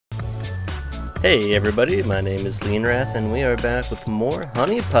Hey everybody, my name is Lienwrath and we are back with more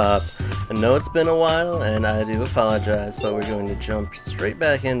Huniepop. I know it's been a while and I do apologize, but we're going to jump straight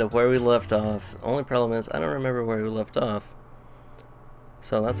back into where we left off. Only problem is I don't remember where we left off.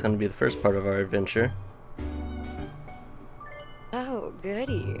 So that's going to be the first part of our adventure. Oh,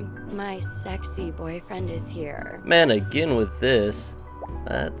 goody. My sexy boyfriend is here. Man, again with this.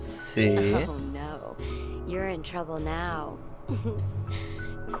 Let's see. Oh no, you're in trouble now.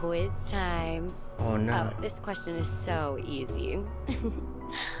 Quiz time. Oh no. Oh, this question is so easy.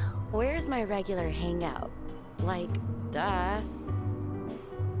 Where's my regular hangout? Like, duh.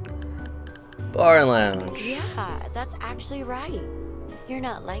 Bar and lounge. Yeah, that's actually right. You're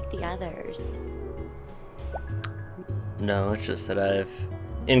not like the others. No, it's just that I've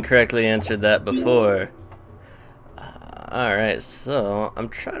incorrectly answered that before. Alright, so I'm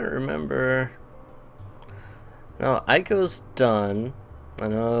trying to remember. No, Aiko's done. I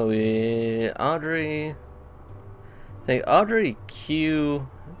know Audrey. I think Audrey, Kyu,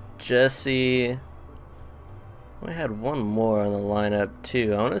 Jessie. We had one more on the lineup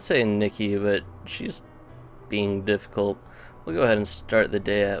too. I want to say Nikki, but she's being difficult. We'll go ahead and start the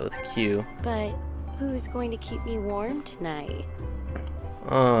day out with Kyu. But who's going to keep me warm tonight?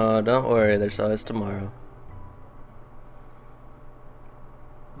 Oh, don't worry. There's always tomorrow.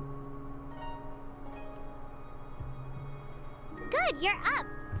 Good, you're up.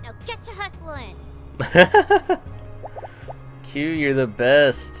 Now get to hustling. Kyu, you're the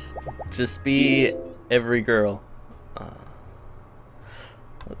best. Just be every girl.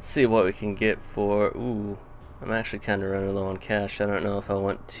 Let's see what we can get for. Ooh, I'm actually kind of running low on cash. I don't know if I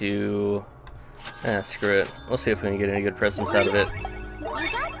want to. Screw it. We'll see if we can get any good presents out of it.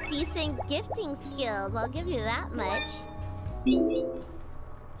 You got decent gifting skills, I'll give you that much.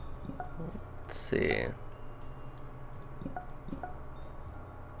 Let's see.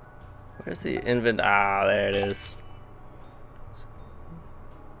 Where's the invent? Ah, there it is.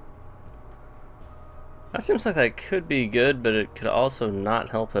 That seems like that could be good, but it could also not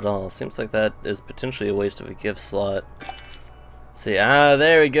help at all. Seems like that is potentially a waste of a gift slot. Let's see. Ah,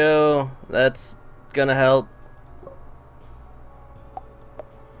 there we go. That's gonna help.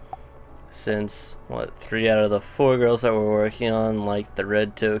 Since, what, 3 out of the 4 girls that we're working on like the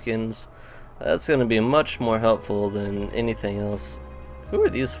red tokens, that's gonna be much more helpful than anything else. Who are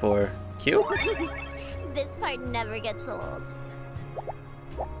these for? Kyu? This part never gets old.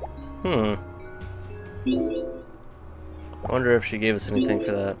 I wonder if she gave us anything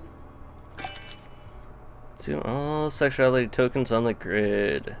for that. See all sexuality tokens on the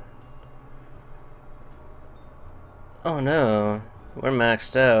grid. Oh no, we're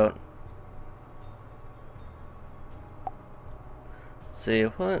maxed out. Let's see,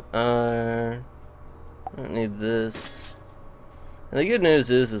 what are... I don't need this. And the good news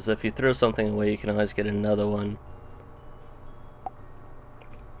is if you throw something away, you can always get another one.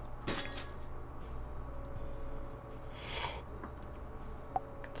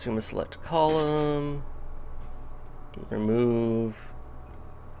 Consume a select column. Remove.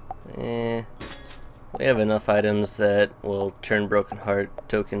 We have enough items that will turn Broken Heart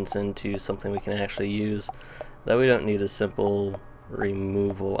tokens into something we can actually use, that we don't need a simple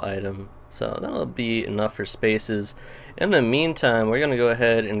removal item. So that'll be enough for spaces. In the meantime, we're gonna go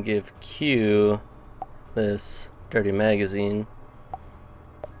ahead and give Kyu this dirty magazine,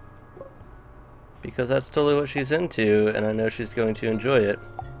 because that's totally what she's into and I know she's going to enjoy it.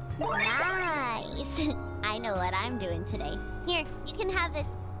 Nice. I know what I'm doing today. Here, you can have this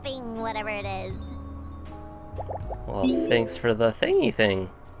thing, whatever it is. Well, thanks for the thingy thing.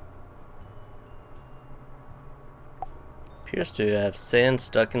 Appears to have sand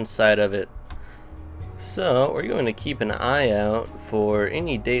stuck inside of it. So we're going to keep an eye out for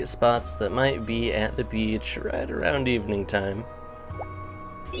any date spots that might be at the beach right around evening time.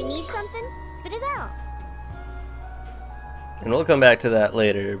 You need something? Spit it out. And we'll come back to that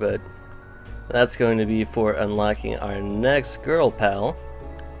later, but that's going to be for unlocking our next girl pal.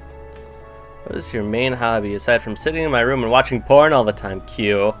 What is your main hobby aside from sitting in my room and watching porn all the time,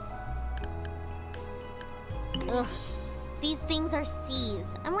 Kyu? Ugh. These things are C's.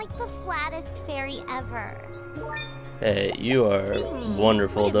 I'm like the flattest fairy ever. Hey, you are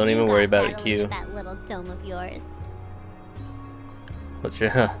wonderful. Don't even worry about it, Kyu. That little dome of yours. What's your...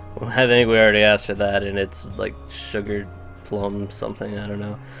 I think we already asked her that, and it's like sugar plum something, I don't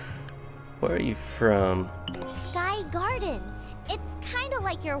know. Where are you from? Sky Garden. It's kind of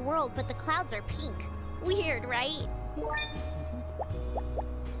like your world, but the clouds are pink. Weird, right?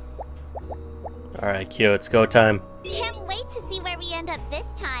 Alright, Kyu, it's go time. Can't wait to see where we end up this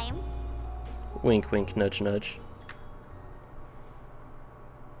time. Wink, wink, nudge, nudge.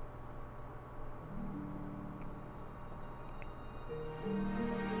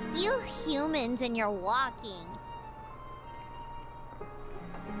 humans and you're walking.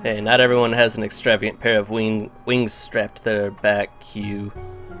 Hey, not everyone has an extravagant pair of wings strapped to their back, Kyu.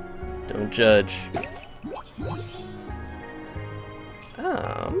 Don't judge.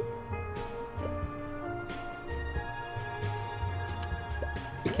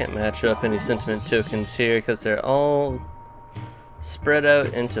 Can't match up any sentiment tokens here because they're all spread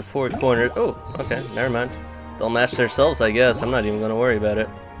out into 4 corners. Oh, okay, never mind. They'll match themselves, I guess. I'm not even going to worry about it.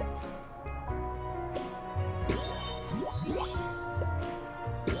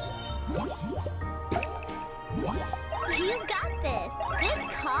 You got this. Good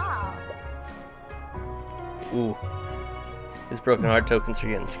call. Ooh. These broken heart tokens are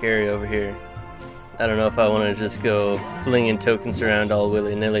getting scary over here. I don't know if I want to just go flinging tokens around all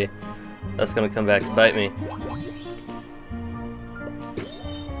willy-nilly. That's going to come back to bite me.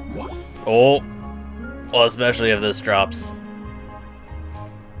 Oh! Well, especially if this drops.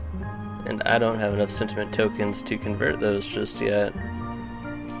 And I don't have enough sentiment tokens to convert those just yet.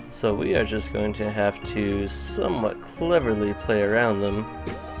 So we are just going to have to somewhat cleverly play around them.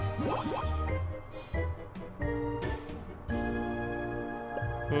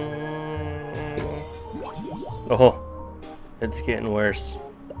 Oh, it's getting worse.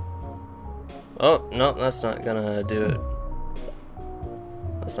 Oh, no, that's not gonna do it.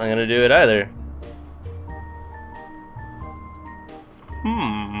 That's not gonna do it either.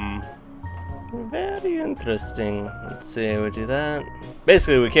 Very interesting. Let's see, we do that.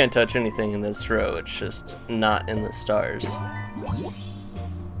 Basically, we can't touch anything in this row. It's just not in the stars.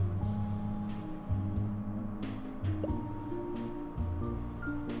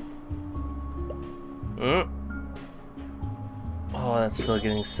 Oh, that's still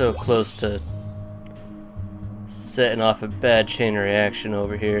getting so close to setting off a bad chain reaction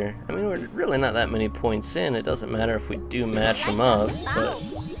over here. I mean, we're really not that many points in. It doesn't matter if we do match them up, but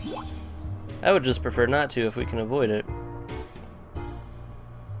I would just prefer not to if we can avoid it.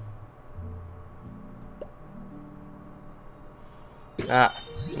 Ah,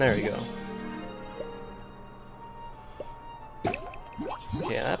 there we go.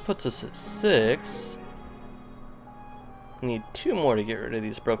 Yeah, that puts us at 6. We need 2 more to get rid of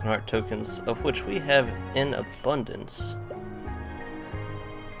these broken heart tokens, of which we have in abundance.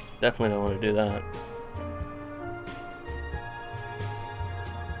 Definitely don't want to do that.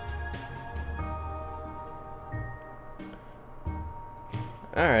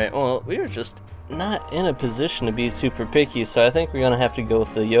 Alright, well, we are just not in a position to be super picky, so I think we're gonna have to go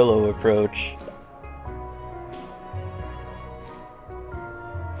with the YOLO approach.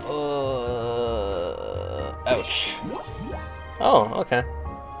 Ouch. Oh, okay.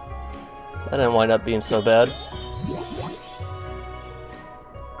 That didn't wind up being so bad. Let's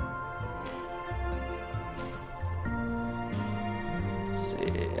see.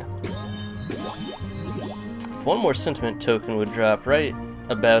 If one more sentiment token would drop right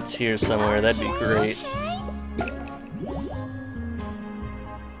about here somewhere, that'd be great.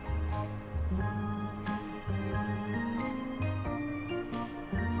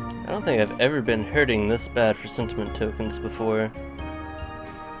 I don't think I've ever been hurting this bad for sentiment tokens before.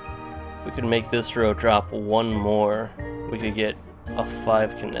 If we could make this row drop 1 more, we could get a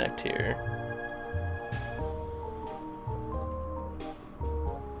 5 connect here.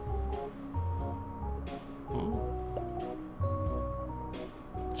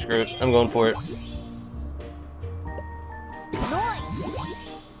 Screw it, I'm going for it.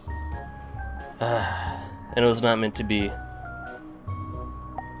 And it was not meant to be.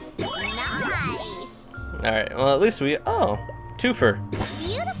 Alright, well at least we... Oh! Twofer!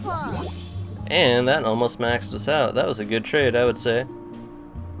 Beautiful! And that almost maxed us out. That was a good trade, I would say.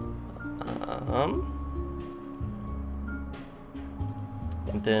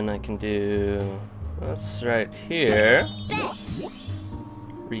 And then I can do... this right here.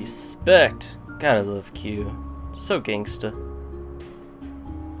 Respect! Gotta love Kyu. So gangsta.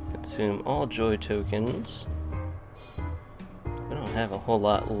 Consume all joy tokens. I don't have a whole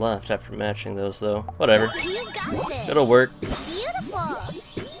lot left after matching those, though. Whatever. It'll work.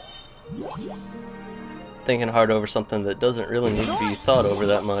 Thinking hard over something that doesn't really need to be thought over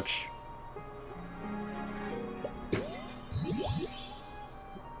that much.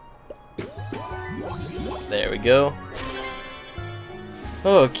 There we go.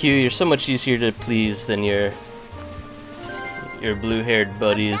 Oh, Kyu, you're so much easier to please than your blue-haired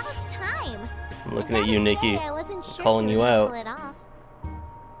buddies. I'm looking at you, Nikki. Calling you out.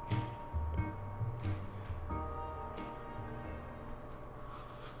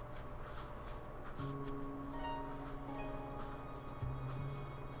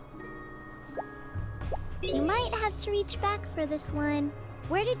 You might have to reach back for this one.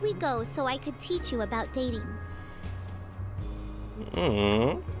 Where did we go so I could teach you about dating?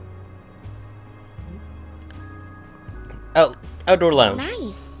 Outdoor lounge.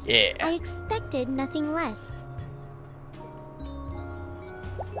 Nice. Yeah. I expected nothing less.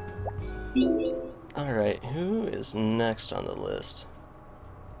 Alright, who is next on the list?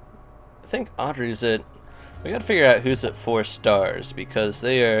 I think Audrey's at... We gotta figure out who's at 4 stars, because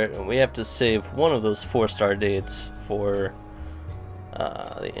we have to save one of those 4-star dates for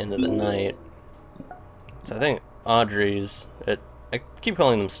the end of the night. So I think Audrey's at... I keep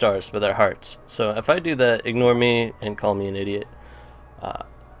calling them stars, but they're hearts. So if I do that, ignore me and call me an idiot.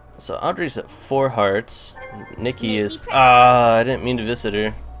 So Audrey's at 4 hearts. Nikki is... I didn't mean to visit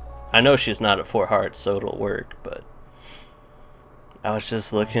her. I know she's not at 4 hearts, so it'll work, but... I was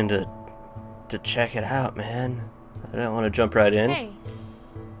just looking to check it out, man. I don't want to jump right in. Hey.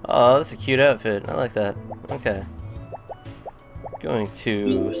 Oh, that's a cute outfit. I like that. Okay. Going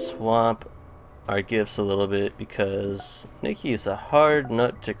to swap our gifts a little bit because Nikki's a hard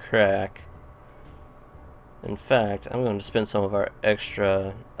nut to crack. In fact, I'm going to spend some of our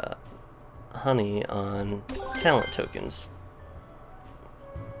extra honey on talent tokens.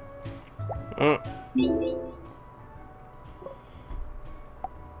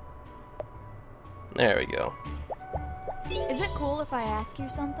 There we go. Is it cool if I ask you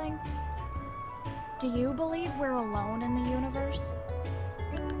something? Do you believe we're alone in the universe?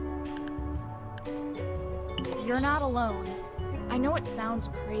 You're not alone. I know it sounds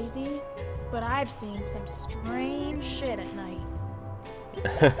crazy, but I've seen some strange shit at night.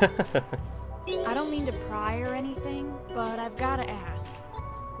 I don't mean to pry or anything, but I've gotta ask.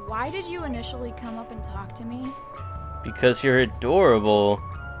 Why did you initially come up and talk to me? Because you're adorable.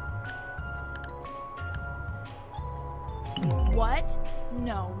 What?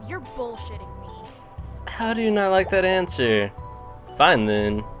 No, you're bullshitting me. How do you not like that answer? Fine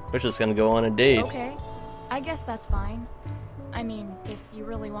then. We're just gonna go on a date. Okay, I guess that's fine. I mean, if you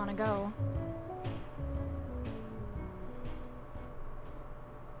really want to go.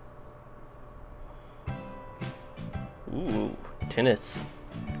 Ooh, tennis.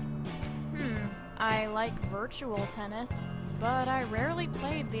 I like virtual tennis, but I rarely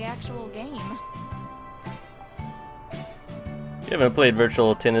played the actual game. You haven't played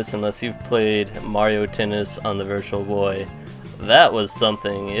virtual tennis unless you've played Mario Tennis on the Virtual Boy. That was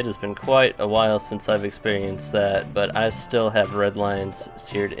something. It has been quite a while since I've experienced that, but I still have red lines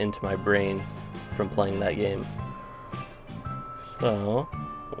seared into my brain from playing that game. So,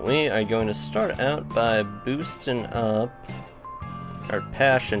 we are going to start out by boosting up our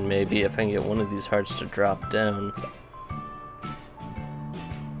passion, maybe, if I can get one of these hearts to drop down.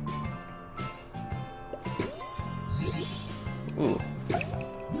 Ooh,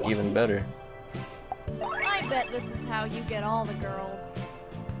 even better. I bet this is how you get all the girls.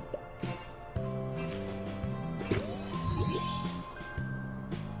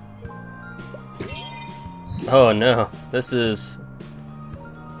 Oh no, this is...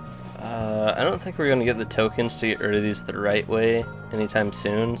 I don't think we're going to get the tokens to get rid of these the right way anytime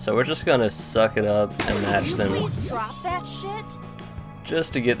soon, so we're just going to suck it up and match them. Please drop that shit.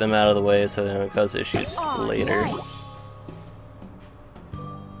 Just to get them out of the way so they don't cause issues later.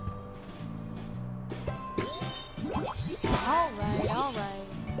 Alright.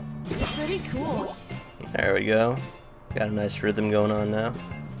 Pretty cool. There we go. Got a nice rhythm going on now.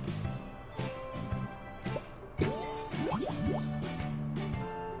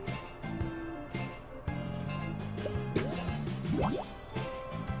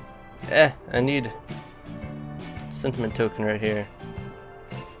 I need sentiment token right here.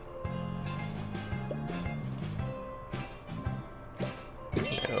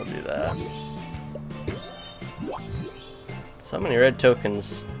 Yeah, I'll do that. So many red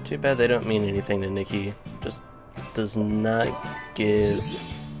tokens. Too bad they don't mean anything to Nikki. Just does not give.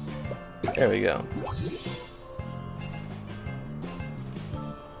 There we go.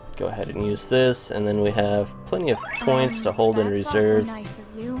 Go ahead and use this, and then we have plenty of points to hold in reserve. Nice of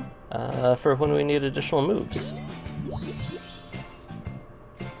you. For when we need additional moves.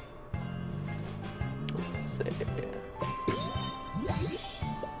 Let's see.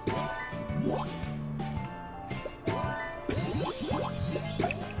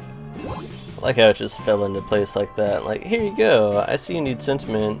 I like how it just fell into place like that. Like, here you go, I see you need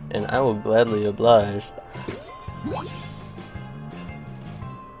sentiment, and I will gladly oblige.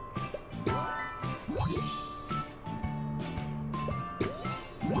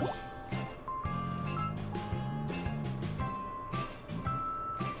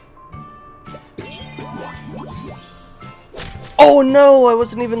 Oh no, I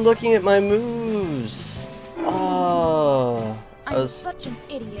wasn't even looking at my moves. Oh, I'm such an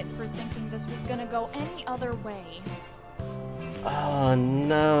idiot for thinking this was gonna go any other way. Oh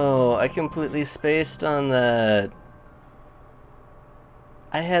no, I completely spaced on that.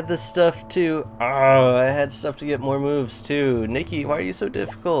 I had this stuff too. Oh, I had stuff to get more moves too. Nikki, why are you so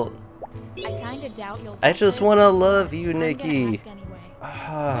difficult? I kinda doubt you'll I just want to love you, I'm gonna Nikki. ask anyway.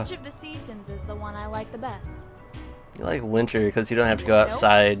 Ah, Which of the seasons is the one I like the best? you like winter because you don't have to go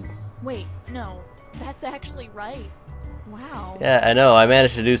outside. Wait, no. That's actually right. Wow. Yeah, I know. I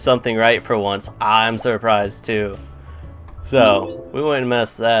managed to do something right for once. I'm surprised too. So, we wouldn't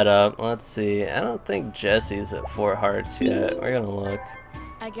mess that up. Let's see. I don't think Jessie's at 4 hearts yet. We're gonna look.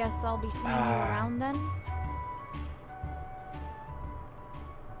 I guess I'll be seeing you around then?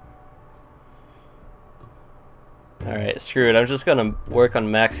 Alright, screw it. I'm just gonna work on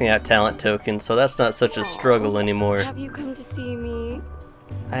maxing out talent tokens, so that's not such a struggle anymore. Have you come to see me?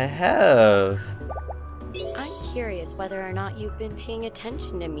 I have. I'm curious whether or not you've been paying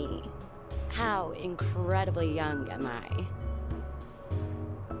attention to me. How incredibly young am I?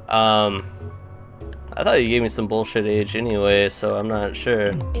 I thought you gave me some bullshit age anyway, so I'm not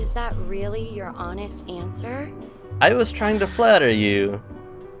sure. Is that really your honest answer? I was trying to flatter you.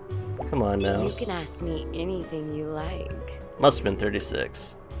 Come on now. You can ask me anything you like. Must have been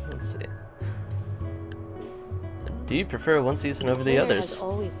 36. Let's see. Do you prefer one season over the Winter others? has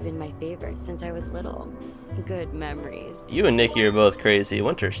always been my favorite since I was little. Good memories. You and Nikki are both crazy.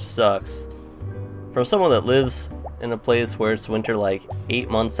 Winter sucks. From someone that lives in a place where it's winter like 8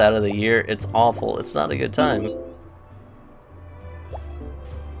 months out of the year, it's awful. It's not a good time.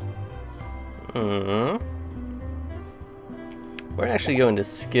 We're actually going to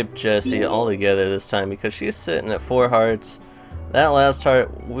skip Jessie altogether this time because she's sitting at 4 hearts. That last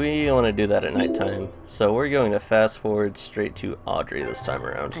heart, we want to do that at nighttime. So we're going to fast forward straight to Audrey this time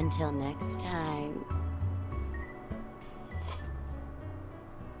around. Until next time.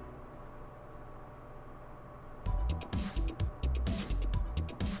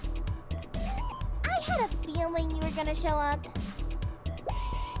 I had a feeling you were gonna show up.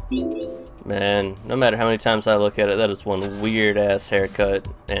 Man, no matter how many times I look at it, that is one weird ass haircut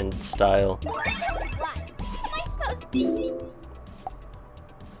and style. What am I supposed to...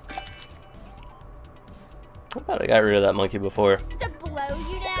 I thought I got rid of that monkey before. To blow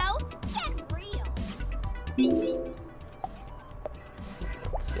you now? Get real.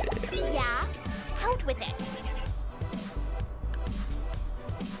 Let's see. Yeah? Out with it.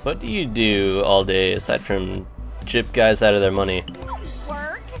 What do you do all day aside from chip guys out of their money?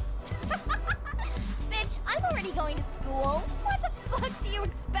 Work? Bitch, I'm already going to school. What the fuck do you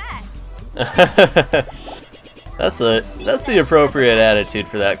expect? That's the appropriate attitude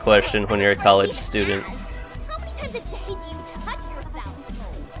for that question when you're a college student. How many times a day do you touch yourself?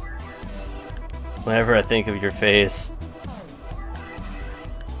 Whenever I think of your face.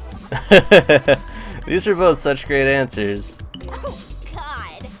 These are both such great answers. Oh,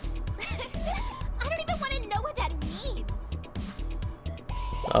 God. I don't even want to know what that means.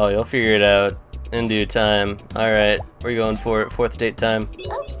 Oh, you'll figure it out in due time. Alright, we're going for it. 4th date time.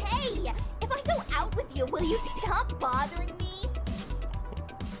 Okay, if I go out with you, will you stop bothering me?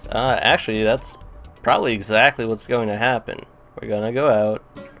 Actually, that's probably exactly what's going to happen. We're gonna go out.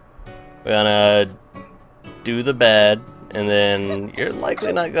 We're gonna do the bad, and then you're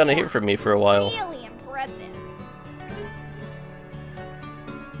likely not gonna hear from me for a while. Really impressive.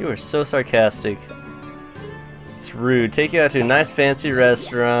 You are so sarcastic. It's rude. Take you out to a nice fancy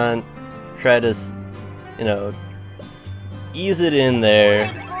restaurant. Try to, you know, ease it in there,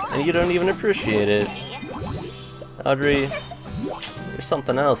 and you don't even appreciate it. Audrey, you're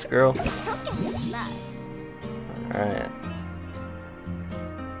something else, girl. Alright.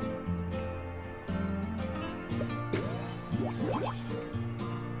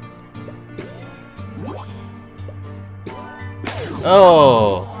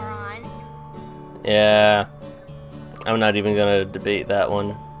 Oh! Yeah. I'm not even gonna debate that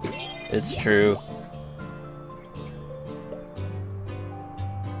one. It's true.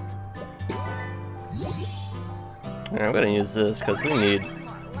 Alright, I'm gonna use this because we need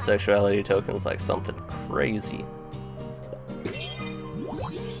sexuality tokens like something crazy.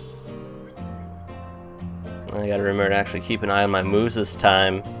 I gotta remember to actually keep an eye on my moves this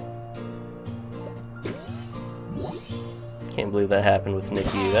time. Can't believe that happened with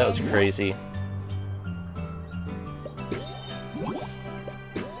Nikki. That was crazy.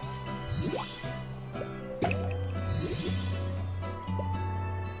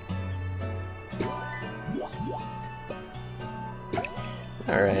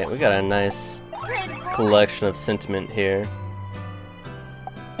 Alright, we got a nice collection of sentiment here.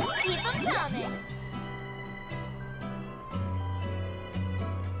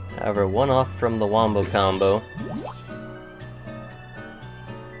 However, one off from the Wombo combo.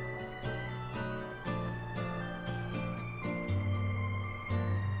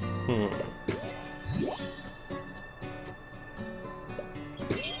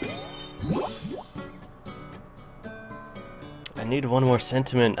 I need one more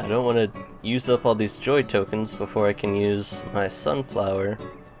sentiment. I don't want to use up all these joy tokens before I can use my sunflower.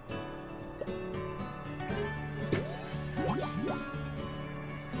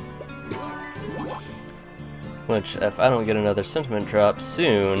 Which, if I don't get another sentiment drop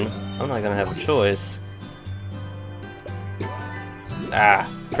soon, I'm not gonna have a choice. Ah,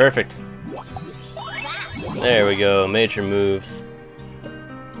 perfect. There we go, major moves.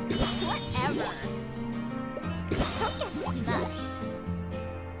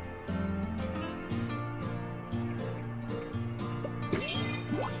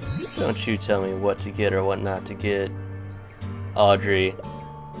 Don't you tell me what to get or what not to get, Audrey.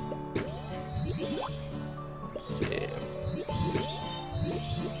 Let's see.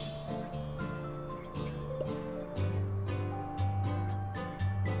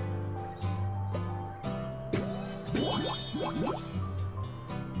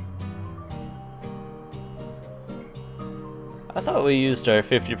 I thought we used our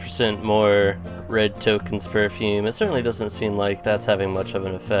 50% more red tokens perfume. It certainly doesn't seem like that's having much of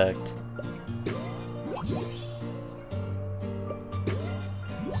an effect.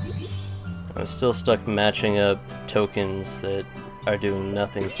 I'm still stuck matching up tokens that are doing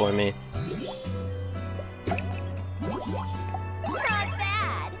nothing for me. Not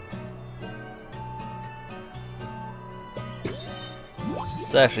bad.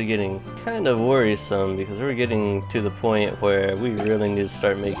 It's actually getting kind of worrisome because we're getting to the point where we really need to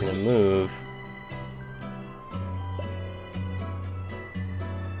start making a move.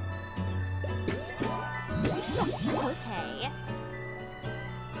 Okay.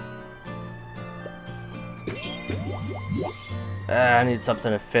 I need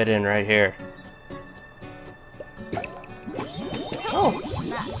something to fit in right here. Oh,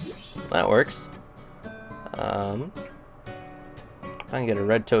 that works. If I can get a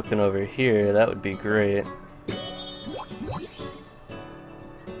red token over here, that would be great.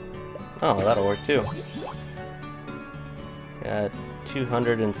 Oh, that'll work too. Got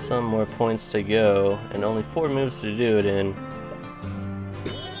 200 and some more points to go, and only 4 moves to do it in.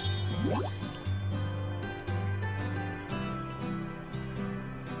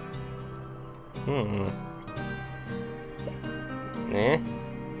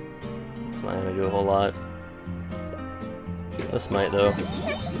 It's not gonna do a whole lot. This might, though.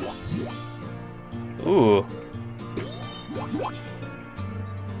 Ooh.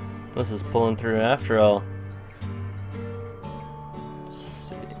 This is pulling through after all. Let's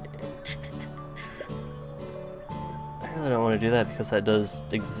see. I really don't want to do that because that does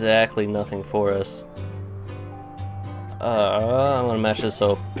exactly nothing for us. I'm gonna match this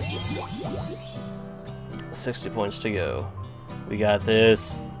up. 60 points to go. We got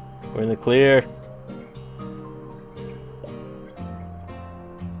this. We're in the clear.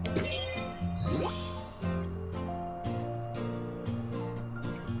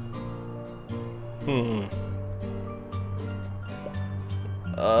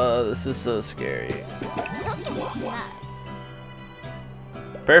 This is so scary.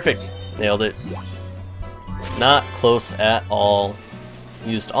 Perfect. Nailed it. Not close at all.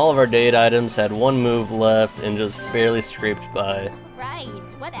 Used all of our date items, had 1 move left, and just barely scraped by. Right,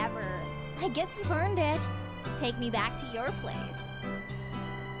 whatever. I guess you've earned it. Take me back to your place.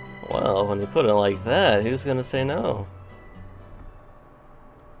 Well, when you put it like that, who's gonna say no?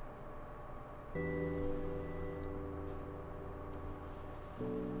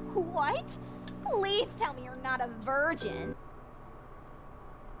 What? Please tell me you're not a virgin.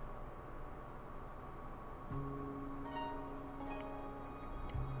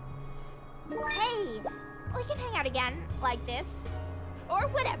 Hey, we can hang out again, like this. Or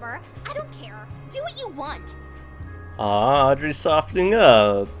whatever. I don't care. Do what you want. Aw, Audrey's softening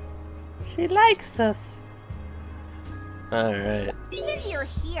up. She likes us. Alright. Since you're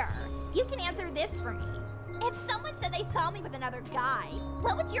here, you can answer this for me. If someone said they saw me with another guy,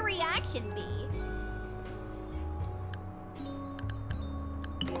 what would your reaction be?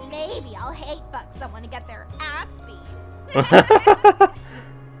 Maybe I'll hate fuck someone to get their ass beat.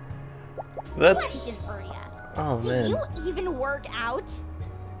 That's... Question for ya. Oh, man. Do you even work out?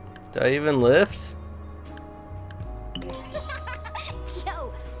 Do I even lift?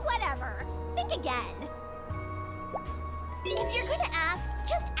 Yo, whatever. Think again. If you're gonna ask,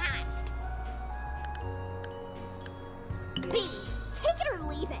 just ask. B, take it or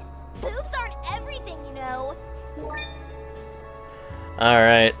leave it. Boobs aren't everything, you know.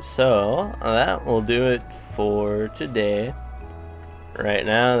 Alright, so that will do it for today. Right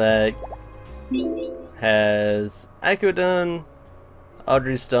now that has Aiko done,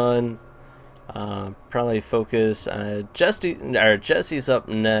 Audrey's done. Probably focus on Jessie's up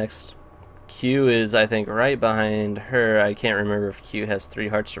next. Kyu is, I think, right behind her. I can't remember if Kyu has 3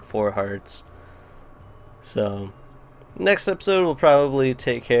 hearts or 4 hearts. So next episode we'll probably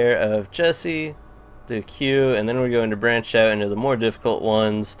take care of Jessie, do Kyu, and then we're going to branch out into the more difficult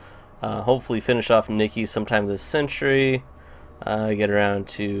ones. Hopefully finish off Nikki sometime this century. Get around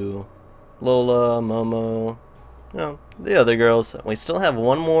to Lola, Momo, you know, the other girls. We still have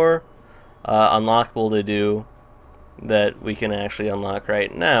one more unlockable to do that we can actually unlock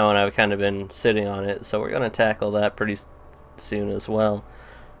right now, and I've kind of been sitting on it, so we're going to tackle that pretty soon as well.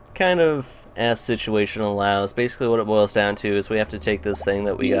 Kind of as situation allows. Basically what it boils down to is we have to take this thing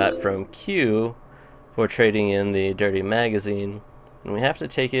that we got from Kyu for trading in the dirty magazine, and we have to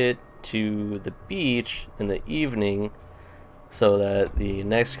take it to the beach in the evening so that the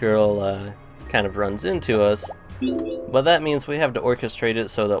next girl kind of runs into us. But that means we have to orchestrate it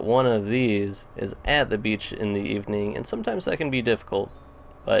so that one of these is at the beach in the evening, and sometimes that can be difficult.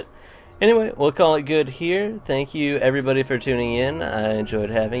 But anyway, we'll call it good here. Thank you everybody for tuning in. I enjoyed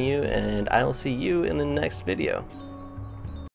having you, and I will see you in the next video.